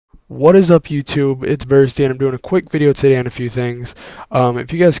What is up, YouTube? It's Bursty, and I'm doing a quick video today on a few things.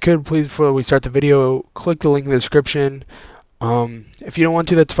 If you guys could, please, before we start the video, click the link in the description. If you don't want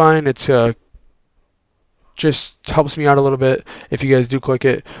to, that's fine. It's just helps me out a little bit if you guys do click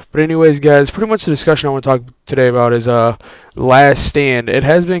it. But anyways, guys, pretty much the discussion I want to talk today about is Last Stand. It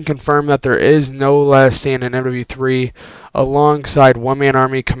has been confirmed that there is no Last Stand in MW3 alongside One Man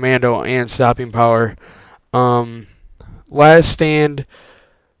Army, Commando, and Stopping Power. Last Stand.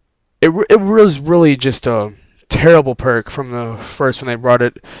 It was really just a terrible perk from the first when they brought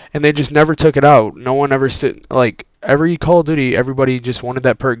it, and they just never took it out. No one ever like every Call of Duty, everybody just wanted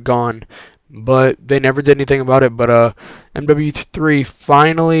that perk gone, but they never did anything about it. But MW3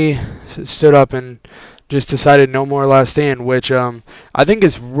 finally stood up and just decided no more Last Stand, which I think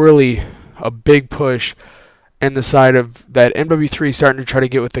is really a big push and the side of that MW3 starting to try to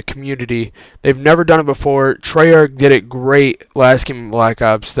get with the community. They've never done it before. Treyarch did it great last game of Black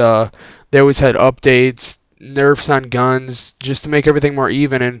Ops. They always had updates, nerfs on guns, just to make everything more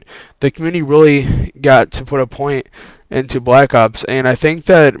even, and the community really got to put a point into Black Ops, and I think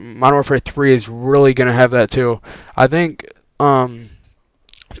that Modern Warfare 3 is really going to have that too. I think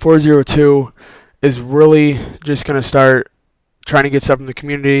 402 is really just going to start trying to get stuff from the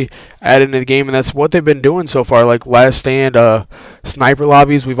community added into the game, and that's what they've been doing so far. Like Last Stand, sniper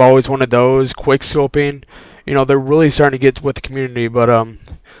lobbies, we've always wanted those. Quick scoping, you know, they're really starting to get with the community. But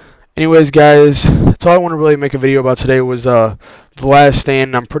anyways, guys, that's all I want to really make a video about today was the Last Stand,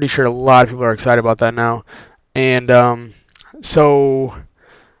 and I'm pretty sure a lot of people are excited about that now. And so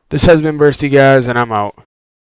this has been Bursty, guys, and I'm out.